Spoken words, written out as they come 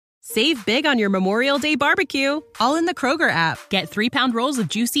Save big on your Memorial Day barbecue, all in the Kroger app. Get 3-pound rolls of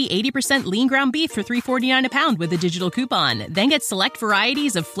juicy 80% lean ground beef for $3.49 a pound with a digital coupon. Then get select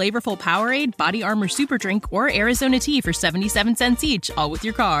varieties of flavorful Powerade, Body Armor Super Drink, or Arizona tea for 77 cents each, all with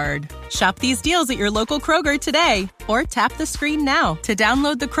your card. Shop these deals at your local Kroger today, or tap the screen now to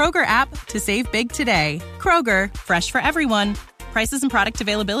download the Kroger app to save big today. Kroger, fresh for everyone. Prices and product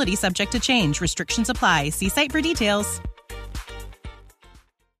availability subject to change. Restrictions apply. See site for details.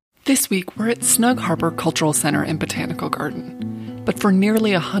 This week, we're at Snug Harbor Cultural Center and Botanical Garden. But for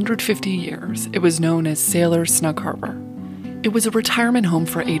nearly 150 years, it was known as Sailors' Snug Harbor. It was a retirement home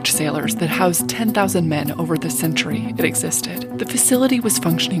for aged sailors that housed 10,000 men over the century it existed. The facility was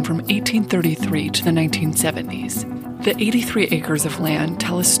functioning from 1833 to the 1970s. The 83 acres of land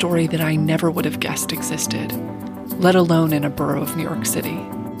tell a story that I never would have guessed existed, let alone in a borough of New York City.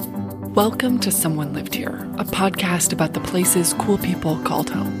 Welcome to Someone Lived Here, a podcast about the places cool people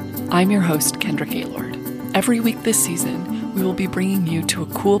called home. I'm your host, Kendra Gaylord. Every week this season, we will be bringing you to a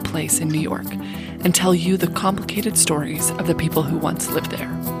cool place in New York and tell you the complicated stories of the people who once lived there.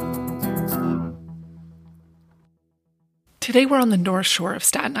 Today we're on the North Shore of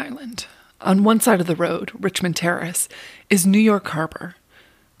Staten Island. On one side of the road, Richmond Terrace, is New York Harbor.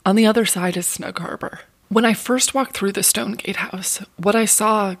 On the other side is Snug Harbor. When I first walked through the Stone Gatehouse, what I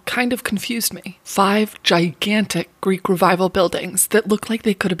saw kind of confused me. 5 gigantic Greek Revival buildings that look like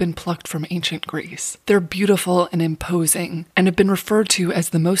they could have been plucked from ancient Greece. They're beautiful and imposing, and have been referred to as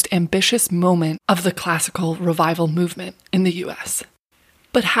the most ambitious moment of the classical revival movement in the U.S.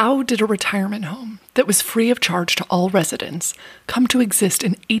 But how did a retirement home that was free of charge to all residents come to exist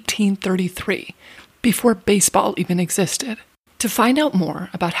in 1833, before baseball even existed? To find out more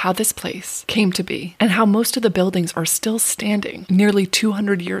about how this place came to be and how most of the buildings are still standing nearly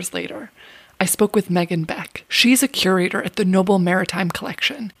 200 years later, I spoke with Megan Beck. She's a curator at the Noble Maritime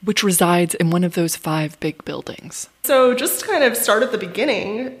Collection, which resides in one of those 5 big buildings. So just to kind of start at the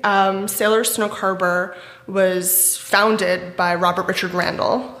beginning, Sailors' Snug Harbor was founded by Robert Richard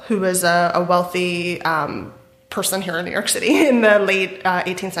Randall, who was a wealthy person here in New York City in the late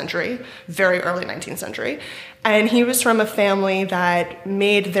 18th century, very early 19th century. And he was from a family that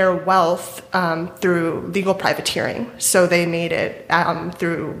made their wealth through legal privateering. So they made it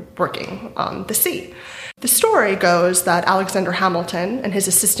through working on the sea. The story goes that Alexander Hamilton and his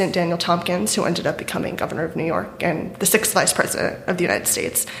assistant Daniel Tompkins, who ended up becoming governor of New York and the 6th vice president of the United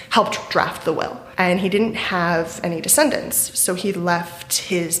States, helped draft the will. And he didn't have any descendants, so he left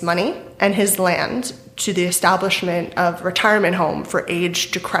his money and his land to the establishment of a retirement home for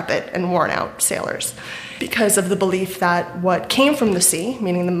aged, decrepit, and worn-out sailors, because of the belief that what came from the sea,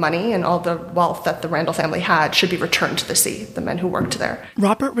 meaning the money and all the wealth that the Randall family had, should be returned to the sea, the men who worked there.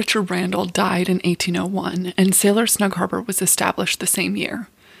 Robert Richard Randall died in 1801, and Sailors' Snug Harbor was established the same year.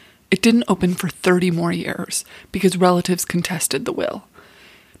 It didn't open for 30 more years because relatives contested the will.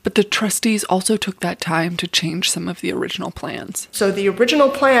 But the trustees also took that time to change some of the original plans. So the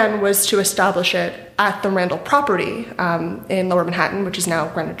original plan was to establish it at the Randall property in Lower Manhattan, which is now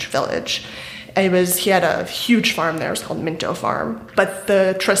Greenwich Village. He had a huge farm there. It was called Minto Farm. But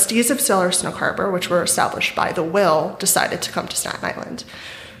the trustees of Sailors' Snug Harbor, which were established by the will, decided to come to Staten Island.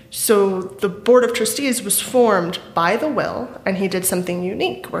 So the Board of Trustees was formed by the will, and he did something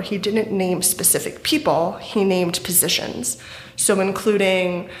unique where he didn't name specific people, he named positions. So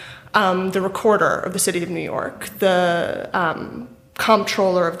including the recorder of the city of New York, the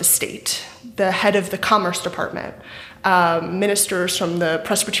comptroller of the state, the head of the Commerce Department, ministers from the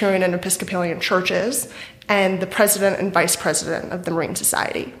Presbyterian and Episcopalian churches, and the president and vice president of the Marine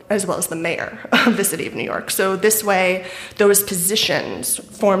Society, as well as the mayor of the city of New York. So this way, those positions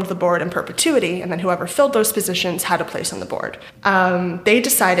formed the board in perpetuity, and then whoever filled those positions had a place on the board. They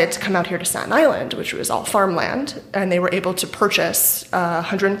decided to come out here to Staten Island, which was all farmland, and they were able to purchase a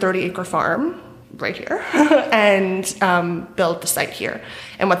 130-acre farm right here and build the site here.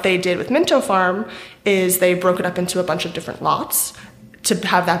 And what they did with Minto Farm is they broke it up into a bunch of different lots to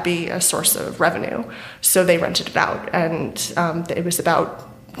have that be a source of revenue. So they rented it out, and it was about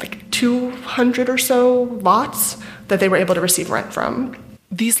like 200 or so lots that they were able to receive rent from.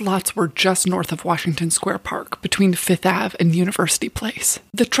 These lots were just north of Washington Square Park, between Fifth Ave and University Place.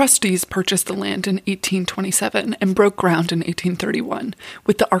 The trustees purchased the land in 1827 and broke ground in 1831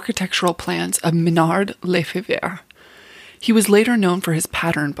 with the architectural plans of Minard Lefebvre. He was later known for his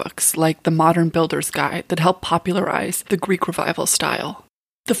pattern books, like The Modern Builder's Guide, that helped popularize the Greek Revival style.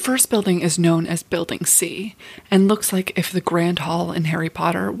 The first building is known as Building C, and looks like if the Grand Hall in Harry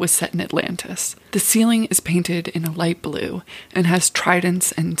Potter was set in Atlantis. The ceiling is painted in a light blue, and has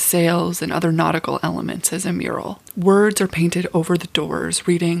tridents and sails and other nautical elements as a mural. Words are painted over the doors,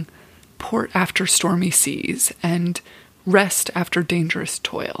 reading, port after stormy seas and rest after dangerous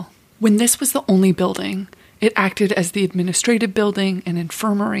toil. When this was the only building, it acted as the administrative building, an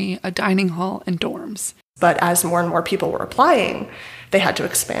infirmary, a dining hall, and dorms. But as more and more people were applying, they had to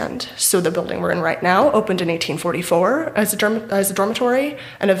expand. So the building we're in right now opened in 1844 as a dormitory,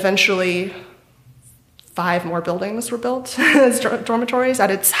 and eventually 5 more buildings were built as dormitories.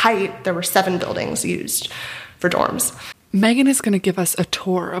 At its height, there were 7 buildings used for dorms. Megan is going to give us a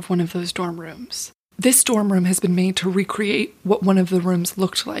tour of one of those dorm rooms. This dorm room has been made to recreate what one of the rooms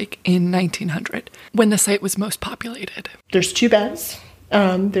looked like in 1900, when the site was most populated. There's 2 beds.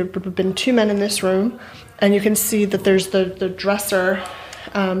 There have been 2 men in this room, and you can see that there's the dresser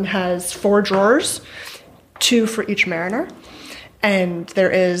has 4 drawers, 2 for each mariner, and there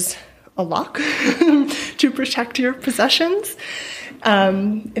is a lock to protect your possessions.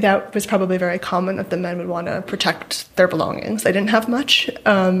 That was probably very common that the men would want to protect their belongings. They didn't have much,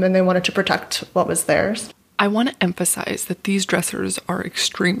 and they wanted to protect what was theirs. I want to emphasize that these dressers are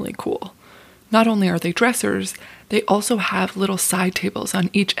extremely cool. Not only are they dressers, they also have little side tables on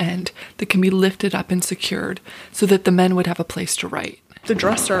each end that can be lifted up and secured so that the men would have a place to write. The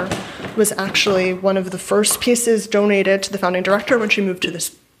dresser was actually one of the first pieces donated to the founding director when she moved to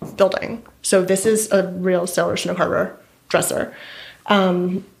this building. So this is a real Sailor Snug Harbor dresser.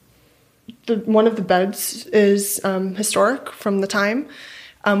 One of the beds is historic from the time.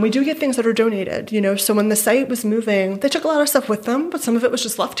 We do get things that are donated, so when the site was moving, they took a lot of stuff with them, but some of it was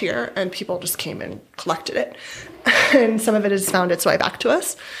just left here and people just came and collected it. And some of it has found its way back to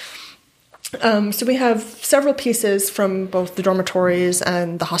us. So we have several pieces from both the dormitories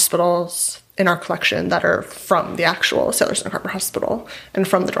and the hospitals in our collection that are from the actual Sailor Snug Harbor Hospital and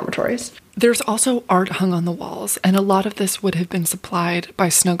from the dormitories. There's also art hung on the walls, and a lot of this would have been supplied by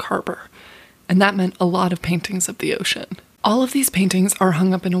Snug Harbor, and that meant a lot of paintings of the ocean. All of these paintings are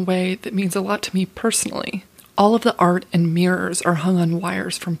hung up in a way that means a lot to me personally. All of the art and mirrors are hung on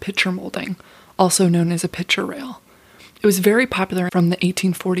wires from picture molding, also known as a picture rail. It was very popular from the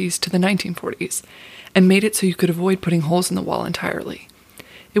 1840s to the 1940s, and made it so you could avoid putting holes in the wall entirely.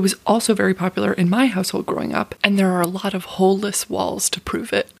 It was also very popular in my household growing up, and there are a lot of holeless walls to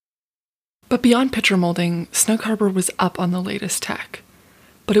prove it. But beyond picture molding, Snug Harbor was up on the latest tech.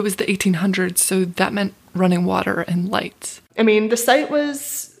 But it was the 1800s, so that meant running water and lights. I mean, the site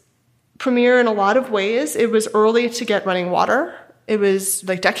was premier in a lot of ways. It was early to get running water. It was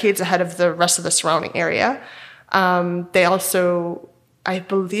like decades ahead of the rest of the surrounding area. They also, I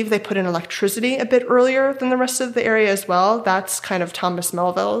believe they put in electricity a bit earlier than the rest of the area as well. That's kind of Thomas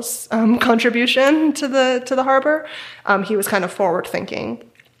Melville's contribution to the harbor. He was kind of forward thinking.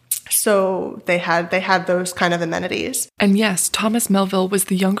 So they had those kind of amenities. And yes, Thomas Melville was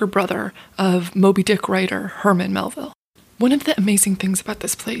the younger brother of Moby Dick writer Herman Melville. One of the amazing things about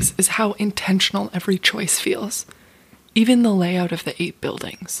this place is how intentional every choice feels, even the layout of the 8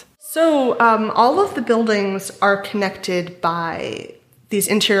 buildings. So all of the buildings are connected by these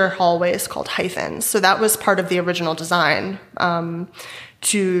interior hallways called hyphens. So that was part of the original design,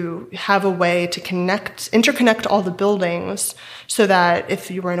 to have a way to interconnect all the buildings so that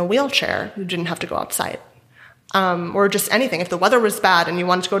if you were in a wheelchair, you didn't have to go outside. Or just anything. If the weather was bad and you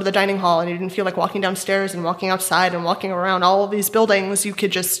wanted to go to the dining hall and you didn't feel like walking downstairs and walking outside and walking around all of these buildings, you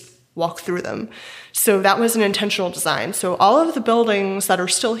could just walk through them. So that was an intentional design. So all of the buildings that are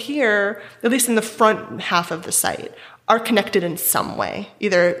still here, at least in the front half of the site, are connected in some way,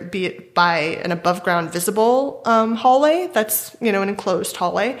 either be it by an above-ground visible hallway that's, an enclosed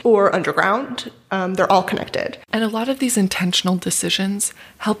hallway, or underground. They're all connected. And a lot of these intentional decisions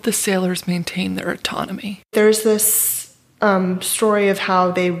help the sailors maintain their autonomy. There's this story of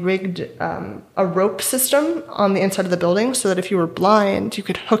how they rigged a rope system on the inside of the building so that if you were blind, you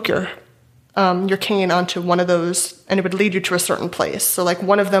could hook your cane onto one of those, and it would lead you to a certain place. So like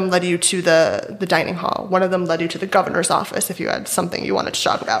one of them led you to the dining hall. One of them led you to the governor's office if you had something you wanted to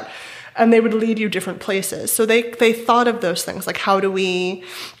talk about. And they would lead you different places. So they thought of those things, like how do we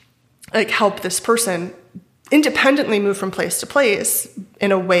help this person independently move from place to place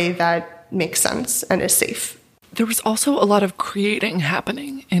in a way that makes sense and is safe. There was also a lot of creating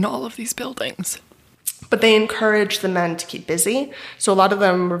happening in all of these buildings. But they encouraged the men to keep busy. So a lot of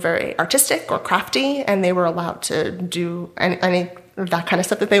them were very artistic or crafty, and they were allowed to do any of that kind of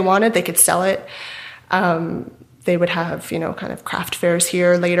stuff that they wanted. They could sell it. They would have, kind of craft fairs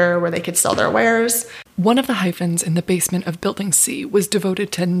here later where they could sell their wares. One of the hyphens in the basement of Building C was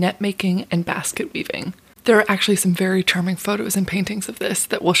devoted to net making and basket weaving. There are actually some very charming photos and paintings of this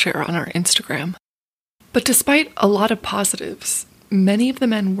that we'll share on our Instagram. But despite a lot of positives, many of the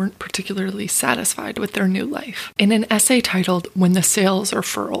men weren't particularly satisfied with their new life. In an essay titled When the Sails Are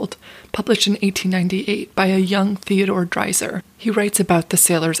Furled, published in 1898 by a young Theodore Dreiser, he writes about the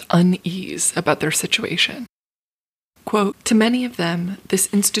sailors' unease about their situation. Quote, "To many of them, this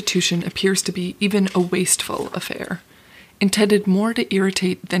institution appears to be even a wasteful affair, intended more to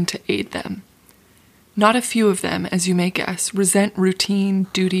irritate than to aid them. Not a few of them, as you may guess, resent routine,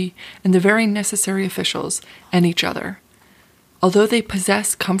 duty, and the very necessary officials, and each other. Although they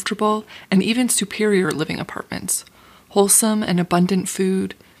possess comfortable and even superior living apartments, wholesome and abundant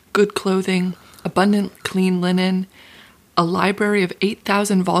food, good clothing, abundant clean linen, a library of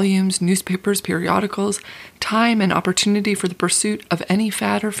 8,000 volumes, newspapers, periodicals, time and opportunity for the pursuit of any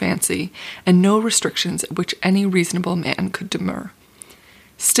fad or fancy, and no restrictions at which any reasonable man could demur.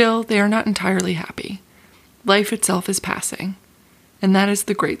 Still, they are not entirely happy. Life itself is passing, and that is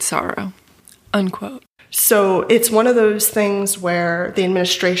the great sorrow." Unquote. So it's one of those things where the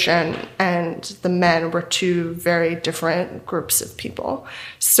administration and the men were two very different groups of people.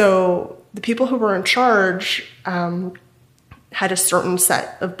 So the people who were in charge had a certain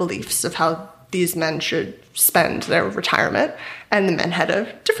set of beliefs of how these men should spend their retirement, and the men had a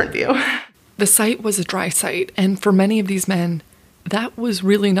different view. The site was a dry site, and for many of these men, that was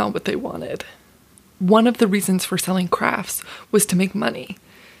really not what they wanted. One of the reasons for selling crafts was to make money.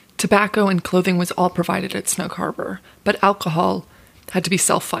 Tobacco and clothing was all provided at Snug Harbor, but alcohol had to be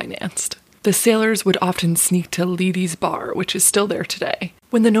self-financed. The sailors would often sneak to Leedy's Bar, which is still there today.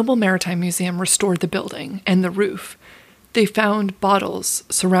 When the Noble Maritime Museum restored the building and the roof, they found bottles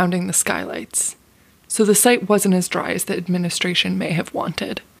surrounding the skylights. So the site wasn't as dry as the administration may have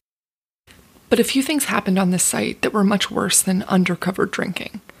wanted. But a few things happened on this site that were much worse than undercover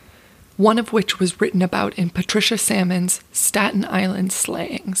drinking, one of which was written about in Patricia Salmon's Staten Island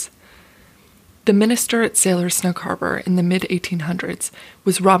Slayings. The minister at Sailors' Snug Harbor in the mid-1800s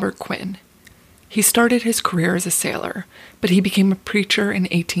was Robert Quinn. He started his career as a sailor, but he became a preacher in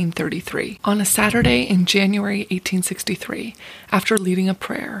 1833. On a Saturday in January 1863, after leading a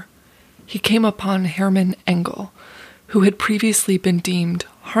prayer, he came upon Herman Engel, who had previously been deemed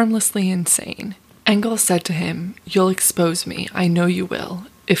harmlessly insane. Engel said to him, "You'll expose me, I know you will,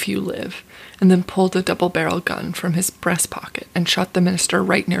 if you live," and then pulled a double-barrel gun from his breast pocket and shot the minister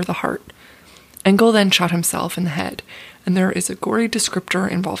right near the heart. Engel then shot himself in the head, and there is a gory descriptor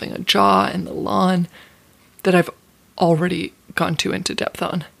involving a jaw and the lawn that I've already gone too into depth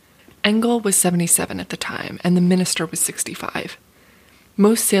on. Engel was 77 at the time, and the minister was 65.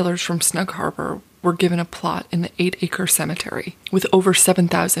 Most sailors from Snug Harbor were given a plot in the 8-acre cemetery, with over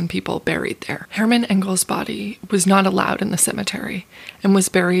 7,000 people buried there. Herman Engel's body was not allowed in the cemetery, and was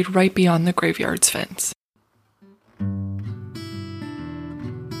buried right beyond the graveyard's fence.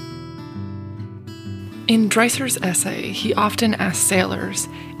 In Dreiser's essay, he often asked sailors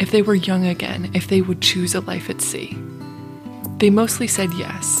if they were young again, if they would choose a life at sea. They mostly said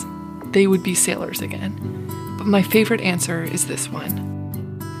yes, they would be sailors again. But my favorite answer is this one.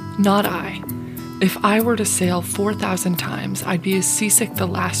 Not I. If I were to sail 4,000 times, I'd be as seasick the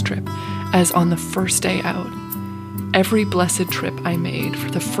last trip as on the first day out. Every blessed trip I made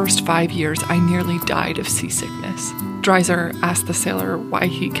for the first 5 years, I nearly died of seasickness. Dreiser asked the sailor why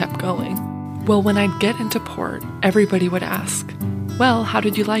he kept going. Well, when I'd get into port, everybody would ask, "Well, how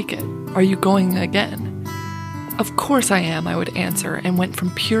did you like it? Are you going again?" "Of course I am," I would answer, and went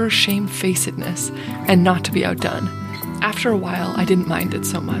from pure shamefacedness and not to be outdone. After a while, I didn't mind it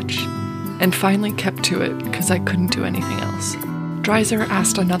so much, and finally kept to it because I couldn't do anything else. Dreiser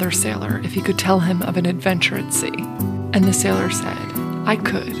asked another sailor if he could tell him of an adventure at sea, and the sailor said, "I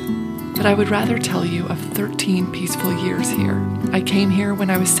could, but I would rather tell you of 13 peaceful years here. I came here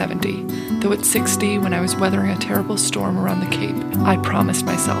when I was 70, though at 60, when I was weathering a terrible storm around the Cape, I promised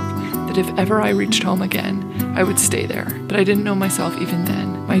myself that if ever I reached home again, I would stay there. But I didn't know myself even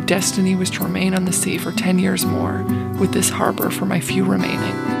then. My destiny was to remain on the sea for 10 years more, with this harbor for my few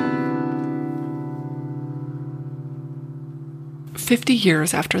remaining." 50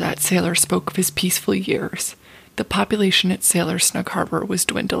 years after that sailor spoke of his peaceful years, the population at Sailors' Snug Harbor was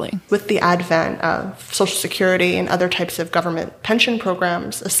dwindling. With the advent of Social Security and other types of government pension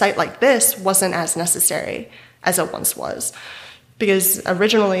programs, a site like this wasn't as necessary as it once was. Because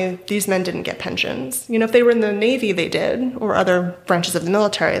originally, these men didn't get pensions. You know, if they were in the Navy, they did, or other branches of the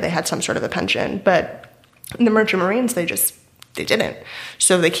military, they had some sort of a pension. But in the Merchant Marines, they didn't.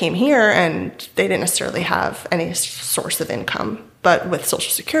 So they came here, and they didn't necessarily have any source of income. But with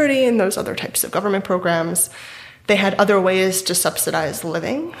Social Security and those other types of government programs, they had other ways to subsidize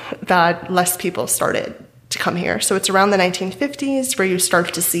living that less people started to come here. So it's around the 1950s where you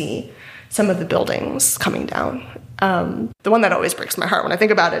start to see some of the buildings coming down. The one that always breaks my heart when I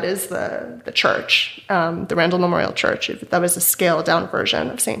think about it is the church, the Randall Memorial Church. That was a scaled-down version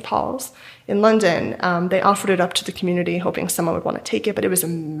of St. Paul's in London. They offered it up to the community, hoping someone would want to take it, but it was a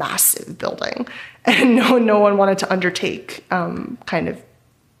massive building, and no one wanted to undertake kind of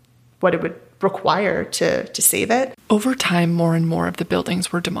what it would require to save it. Over time, more and more of the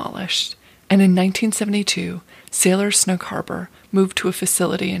buildings were demolished, and in 1972, Sailor's Snug Harbor moved to a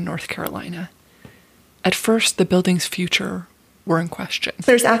facility in North Carolina. At first, the building's future were in question.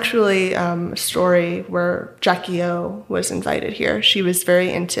 There's actually a story where Jackie O was invited here. She was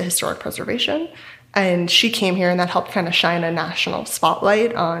very into historic preservation, and she came here, and that helped kind of shine a national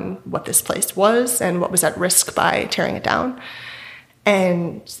spotlight on what this place was and what was at risk by tearing it down.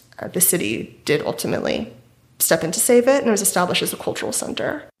 And the city did ultimately step in to save it, and it was established as a cultural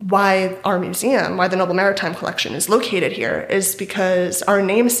center. Why our museum, why the Noble Maritime Collection is located here is because our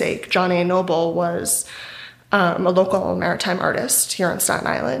namesake, John A. Noble, was a local maritime artist here on Staten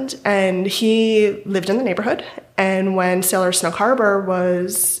Island, and he lived in the neighborhood. And when Sailor's Snug Harbor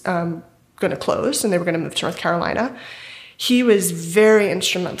was going to close and they were going to move to North Carolina, he was very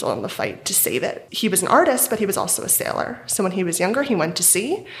instrumental in the fight to save it. He was an artist, but he was also a sailor. So when he was younger, he went to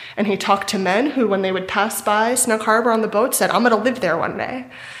sea, and he talked to men who, when they would pass by Snug Harbor on the boat, said, "I'm going to live there one day."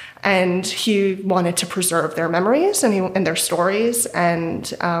 And he wanted to preserve their memories and their stories,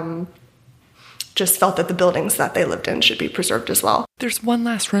 and just felt that the buildings that they lived in should be preserved as well. There's one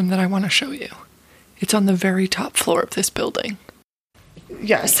last room that I want to show you. It's on the very top floor of this building.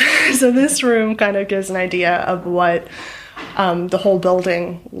 Yes. So this room kind of gives an idea of what the whole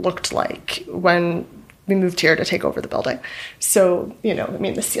building looked like when we moved here to take over the building. So,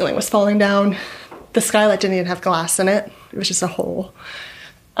 the ceiling was falling down. The skylight didn't even have glass in it. It was just a hole.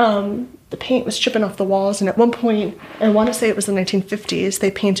 The paint was chipping off the walls, and at one point, I want to say it was the 1950s,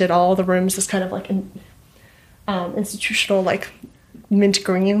 they painted all the rooms this kind of like an institutional, like mint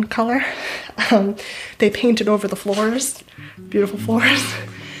green color. They painted over the floors, beautiful floors.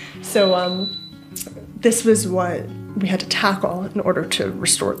 So this was what we had to tackle in order to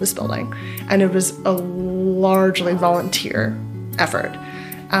restore this building. And it was a largely volunteer effort.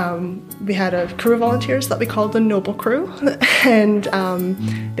 We had a crew of volunteers that we called the Noble Crew, and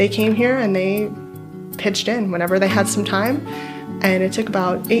they came here and they pitched in whenever they had some time, and it took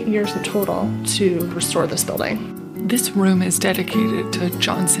about 8 years in total to restore this building. This room is dedicated to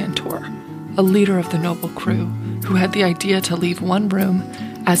John Santor, a leader of the Noble Crew, who had the idea to leave one room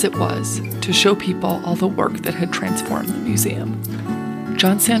as it was to show people all the work that had transformed the museum.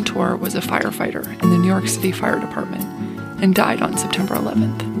 John Santor was a firefighter in the New York City Fire Department and died on September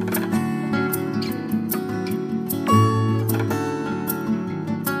 11th.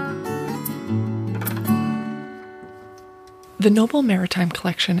 The Noble Maritime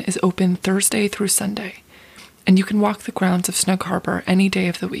Collection is open Thursday through Sunday, and you can walk the grounds of Snug Harbor any day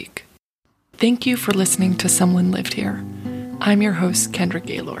of the week. Thank you for listening to Someone Lived Here. I'm your host, Kendra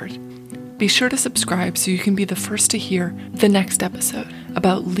Gaylord. Be sure to subscribe so you can be the first to hear the next episode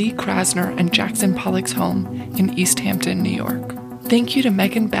about Lee Krasner and Jackson Pollock's home in East Hampton, New York. Thank you to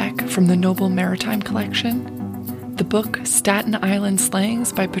Megan Beck from the Noble Maritime Collection, the book Staten Island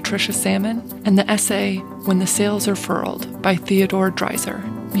Slangs by Patricia Salmon, and the essay When the Sails Are Furled by Theodore Dreiser.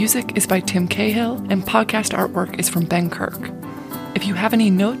 Music is by Tim Cahill, and podcast artwork is from Ben Kirk. If you have any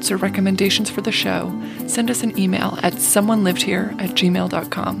notes or recommendations for the show, send us an email at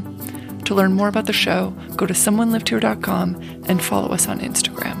someonelivedhere@gmail.com. To learn more about the show, go to someonelivedhere.com and follow us on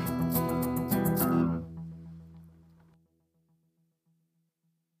Instagram.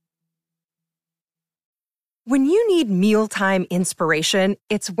 When you need mealtime inspiration,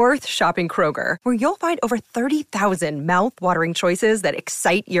 it's worth shopping Kroger, where you'll find over 30,000 mouth-watering choices that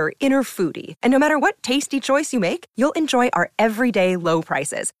excite your inner foodie. And no matter what tasty choice you make, you'll enjoy our everyday low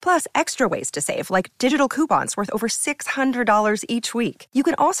prices, plus extra ways to save, like digital coupons worth over $600 each week. You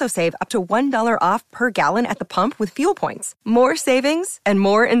can also save up to $1 off per gallon at the pump with fuel points. More savings and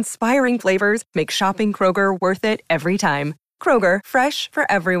more inspiring flavors make shopping Kroger worth it every time. Kroger, fresh for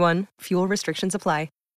everyone. Fuel restrictions apply.